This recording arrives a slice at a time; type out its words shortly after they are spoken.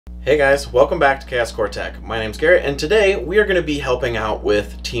Hey guys, welcome back to Chaos Core Tech. My name's Garrett, and today we are going to be helping out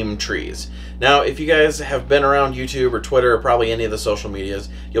with Team Trees. Now, if you guys have been around YouTube or Twitter or probably any of the social medias,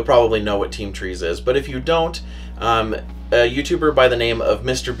 you'll probably know what Team Trees is. But if you don't, a YouTuber by the name of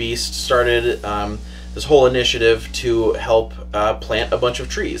Mr. Beast started this whole initiative to help plant a bunch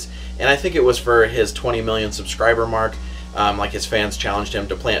of trees. And I think it was for his 20 million subscriber mark. Like his fans challenged him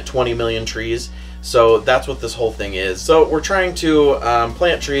to plant 20 million trees. So that's what this whole thing is. So we're trying to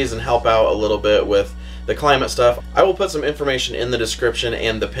plant trees and help out a little bit with the climate stuff. I will put some information in the description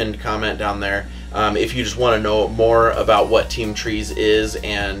and the pinned comment down there if you just want to know more about what Team Trees is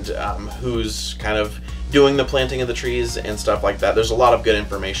and who's kind of doing the planting of the trees and stuff like that. There's a lot of good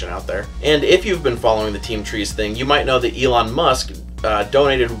information out there. And if you've been following the Team Trees thing, you might know that Elon Musk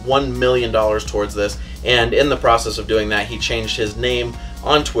donated $1 million towards this, and in the process of doing that, he changed his name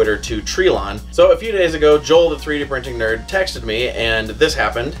on Twitter to Treelon. So a few days ago, Joel, the 3D printing nerd, texted me, and this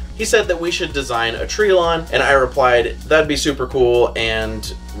happened. He said that we should design a Treelon, and I replied, that'd be super cool,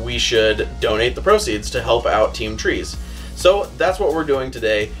 and we should donate the proceeds to help out Team Trees. So that's what we're doing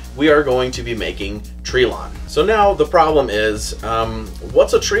today. We are going to be making Treelon. So now the problem is,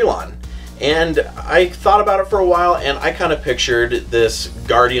 what's a Treelon? And I thought about it for a while, and I kind of pictured this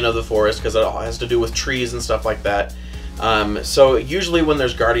guardian of the forest, because it all has to do with trees and stuff like that. So usually when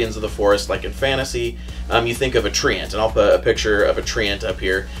there's guardians of the forest, like in fantasy, you think of a treant, and I'll put a picture of a treant up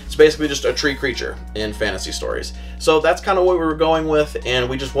here. It's basically just a tree creature in fantasy stories. So that's kind of what we were going with, and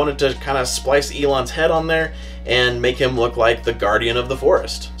we just wanted to kind of splice Elon's head on there and make him look like the guardian of the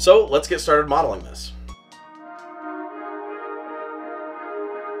forest. So let's get started modeling this.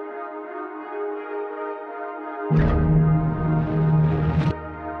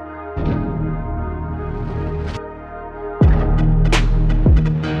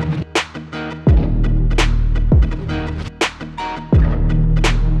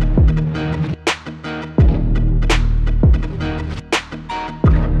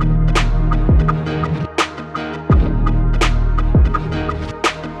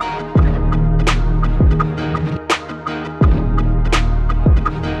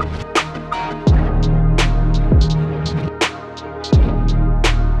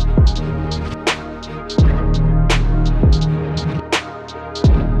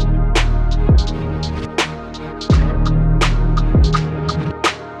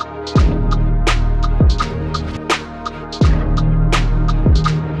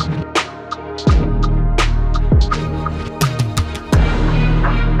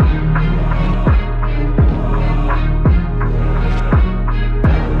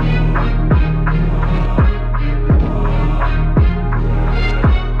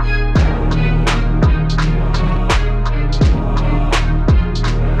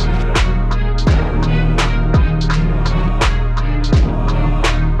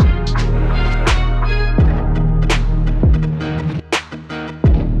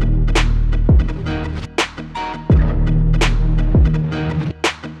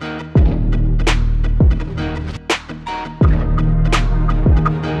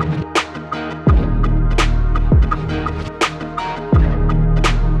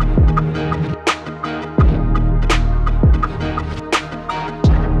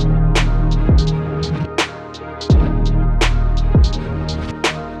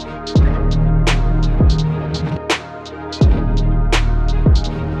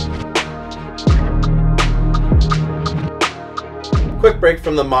 Quick break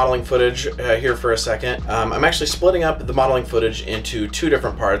from the modeling footage here for a second. I'm actually splitting up the modeling footage into two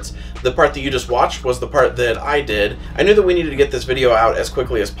different parts. The part that you just watched was the part that I did. I knew that we needed to get this video out as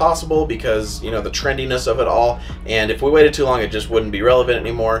quickly as possible because, you know, the trendiness of it all, and if we waited too long, it just wouldn't be relevant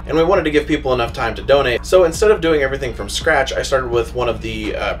anymore, and we wanted to give people enough time to donate. So instead of doing everything from scratch, I started with one of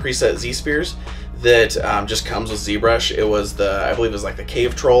the preset Z-spheres that just comes with ZBrush. It was the, I believe it was like the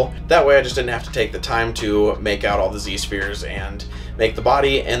cave troll. That way I just didn't have to take the time to make out all the Z-spheres and make the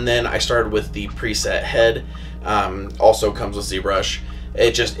body. And then I started with the preset head, also comes with ZBrush.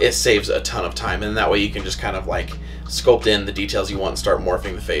 It saves a ton of time, and that way you can just kind of like sculpt in the details you want and start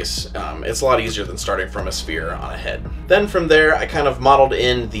morphing the face. It's a lot easier than starting from a sphere on a head. Then from there, I kind of modeled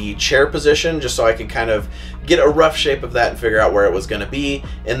in the chair position just so I could kind of get a rough shape of that and figure out where it was going to be.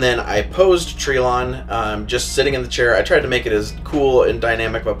 And then I posed Treelon just sitting in the chair. I tried to make it as cool and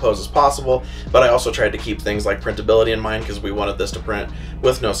dynamic of a pose as possible, but I also tried to keep things like printability in mind because we wanted this to print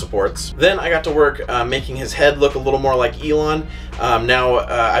with no supports. Then I got to work making his head look a little more like Elon. Now,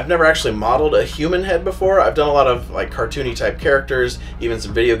 I've never actually modeled a human head before. I've done a lot of like cartoony type characters, even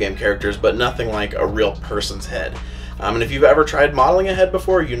some video game characters, but nothing like a real person's head. And if you've ever tried modeling a head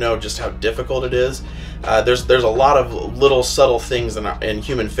before, you know just how difficult it is. There's a lot of little subtle things in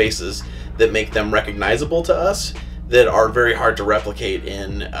human faces that make them recognizable to us that are very hard to replicate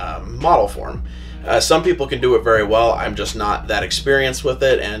in model form. Some people can do it very well. I'm just not that experienced with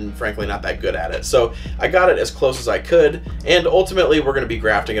it, and frankly not that good at it. So I got it as close as I could, and ultimately we're going to be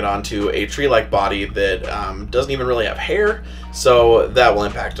grafting it onto a tree-like body that doesn't even really have hair, so that will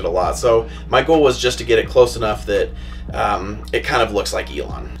impact it a lot. So my goal was just to get it close enough that it kind of looks like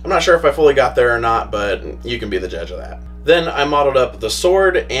Elon. I'm not sure if I fully got there or not, but you can be the judge of that. Then I modeled up the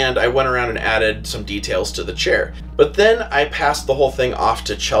sword, and I went around and added some details to the chair. But then I passed the whole thing off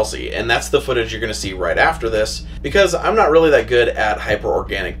to Chelsea, and that's the footage you're going to see right after this, because I'm not really that good at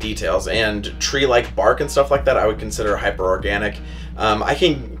hyper-organic details, and tree-like bark and stuff like that I would consider hyper-organic. I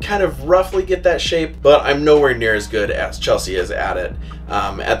can kind of roughly get that shape, but I'm nowhere near as good as Chelsea is at it,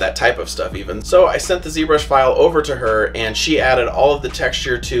 at that type of stuff even. So I sent the ZBrush file over to her, and she added all of the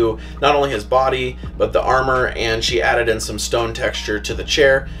texture to not only his body, but the armor, and she added in some stone texture to the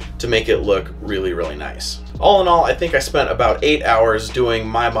chair to make it look really, really nice. All in all, I think I spent about 8 hours doing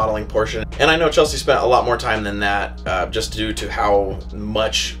my modeling portion, and I know Chelsea spent a lot more time than that, just due to how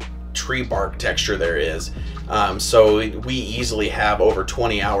much tree bark texture there is. So we easily have over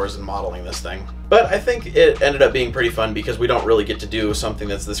 20 hours in modeling this thing. But I think it ended up being pretty fun because we don't really get to do something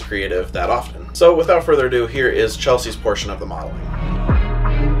that's this creative that often. So without further ado, here is Chelsea's portion of the modeling.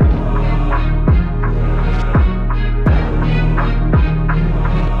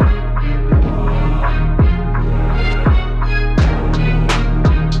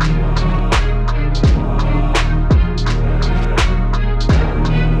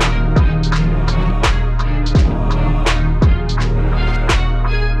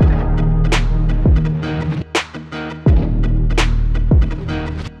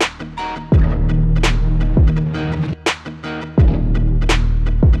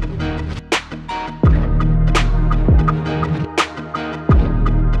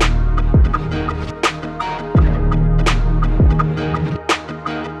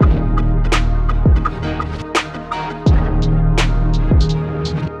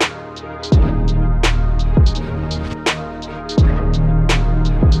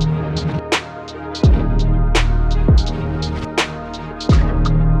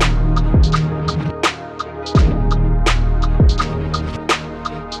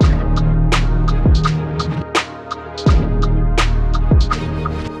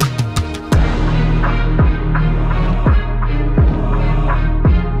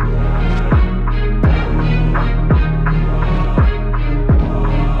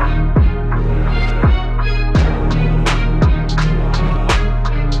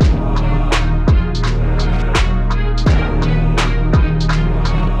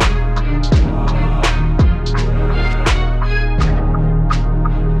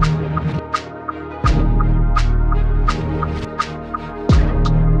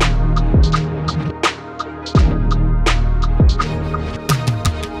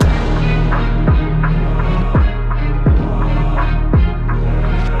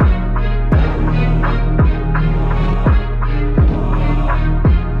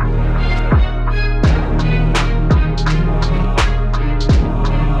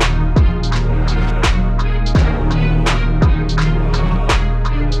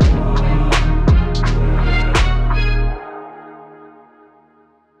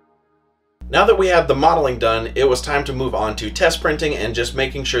 Now that we had the modeling done, it was time to move on to test printing and just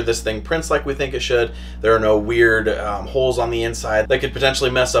making sure this thing prints like we think it should. There are no weird holes on the inside that could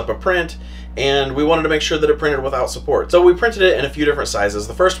potentially mess up a print, and we wanted to make sure that it printed without support. So we printed it in a few different sizes.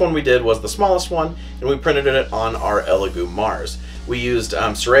 The first one we did was the smallest one, and we printed it on our Elegoo Mars. We used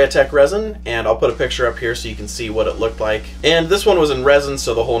Tech resin, and I'll put a picture up here so you can see what it looked like. And this one was in resin,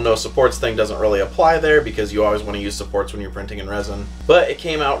 so the whole no supports thing doesn't really apply there because you always want to use supports when you're printing in resin. But it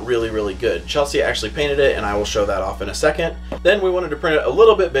came out really, really good. Chelsea actually painted it, and I will show that off in a second. Then we wanted to print it a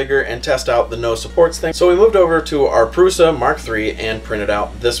little bit bigger and test out the no supports thing. So we moved over to our Prusa Mark III and printed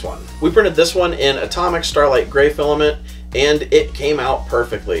out this one. We printed this one in Atomic Starlight Gray filament, and it came out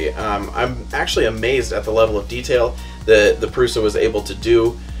perfectly. I'm actually amazed at the level of detail that the Prusa was able to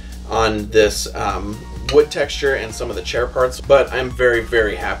do on this wood texture and some of the chair parts, but I'm very,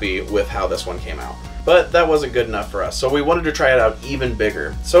 very happy with how this one came out. But that wasn't good enough for us, so we wanted to try it out even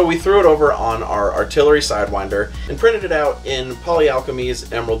bigger. So we threw it over on our Artillery Sidewinder and printed it out in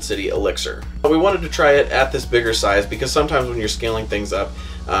Polyalchemy's Emerald City Elixir. We wanted to try it at this bigger size because sometimes when you're scaling things up,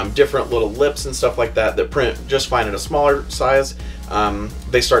 different little lips and stuff like that print just fine at a smaller size,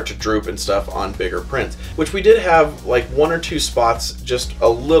 they start to droop and stuff on bigger prints, which we did have like 1 or 2 spots, just a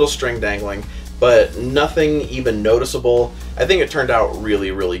little string dangling, but nothing even noticeable. I think it turned out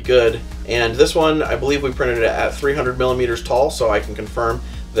really, really good. And this one, I believe we printed it at 300 millimeters tall, so I can confirm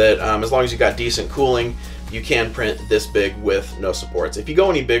that as long as you got decent cooling, you can print this big with no supports. If you go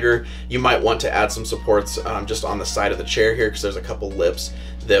any bigger, you might want to add some supports just on the side of the chair here, because there's a couple lips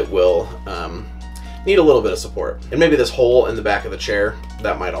that will need a little bit of support. And maybe this hole in the back of the chair,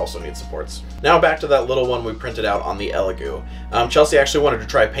 that might also need supports. Now back to that little one we printed out on the Elegoo. Chelsea actually wanted to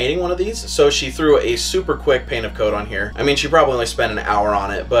try painting one of these, so she threw a super quick paint of coat on here. I mean, she probably only spent an hour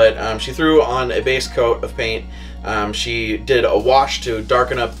on it, but she threw on a base coat of paint. She did a wash to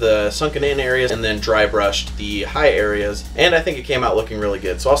darken up the sunken in areas and then dry brushed the high areas, and I think it came out looking really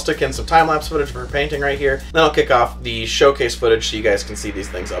good. So I'll stick in some time-lapse footage of her painting right here, then I'll kick off the showcase footage so you guys can see these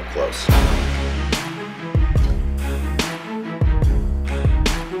things up close.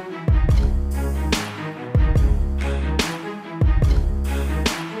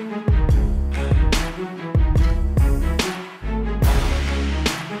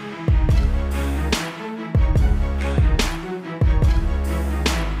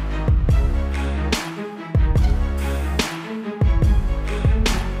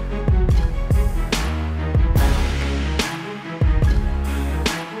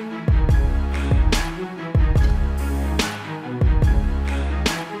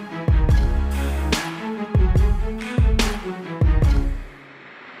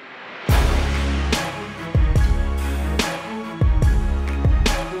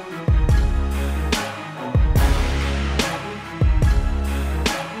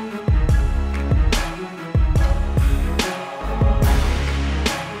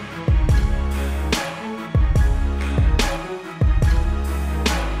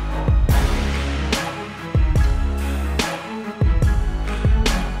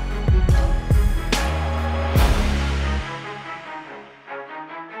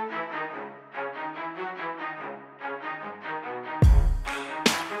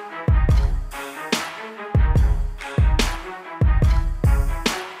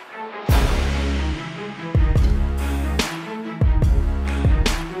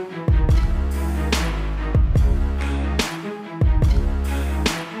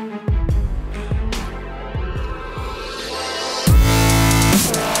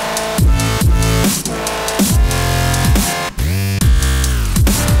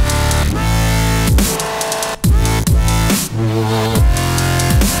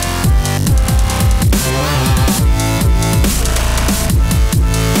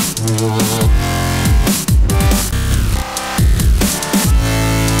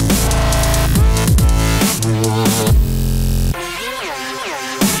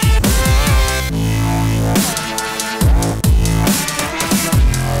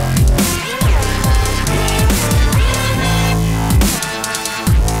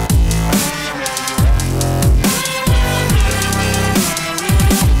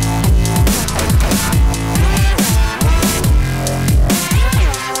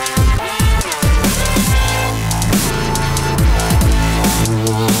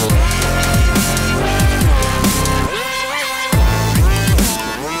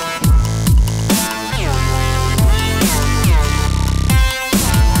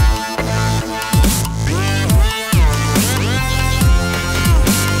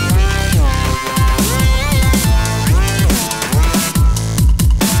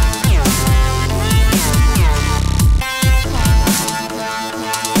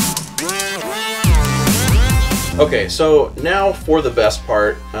 Okay, so now for the best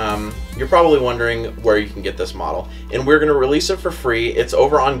part. You're probably wondering where you can get this model, and we're going to release it for free. It's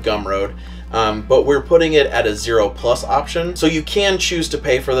over on Gumroad, but we're putting it at a 0+ option, so you can choose to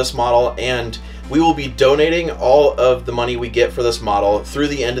pay for this model, and we will be donating all of the money we get for this model through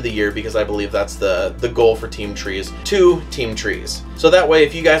the end of the year, because I believe that's the goal for Team Trees, to Team Trees. So that way,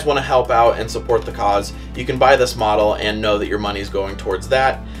 if you guys want to help out and support the cause, you can buy this model and know that your money is going towards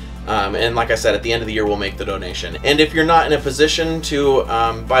that. And like I said, at the end of the year, we'll make the donation. And if you're not in a position to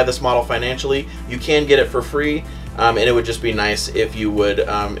buy this model financially, you can get it for free. And it would just be nice if you would,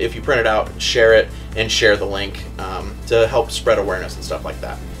 if you print it out, share it, and share the link to help spread awareness and stuff like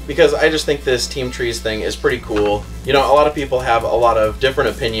that. Because I just think this Team Trees thing is pretty cool. You know, a lot of people have a lot of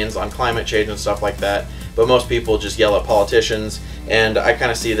different opinions on climate change and stuff like that, but most people just yell at politicians, and I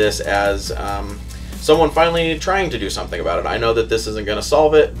kind of see this as someone finally trying to do something about it. I know that this isn't going to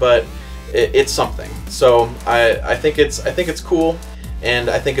solve it, but it's something. So I think it's cool, and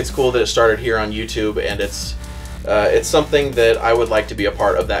I think it's cool that it started here on YouTube, and it's something that I would like to be a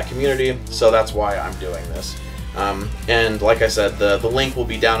part of that community. So that's why I'm doing this. And like I said, the link will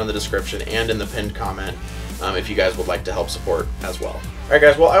be down in the description and in the pinned comment if you guys would like to help support as well. Alright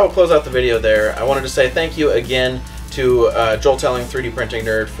guys, well, I will close out the video there. I wanted to say thank you again to Joel Telling 3D Printing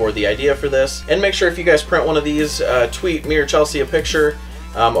Nerd for the idea for this. And make sure if you guys print one of these, tweet me or Chelsea a picture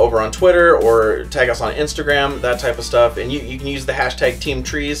over on Twitter or tag us on Instagram, that type of stuff. And you can use the hashtag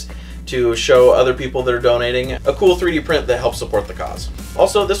TeamTrees to show other people that are donating a cool 3D print that helps support the cause.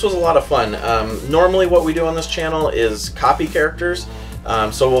 Also, this was a lot of fun. Normally what we do on this channel is copy characters,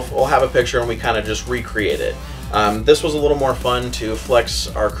 so we'll have a picture and we kind of just recreate it. This was a little more fun to flex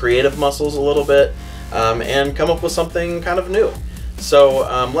our creative muscles a little bit and come up with something kind of new. So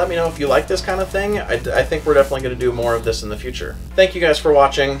let me know if you like this kind of thing. I think we're definitely going to do more of this in the future. Thank you guys for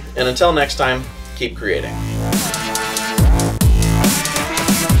watching, and until next time, keep creating.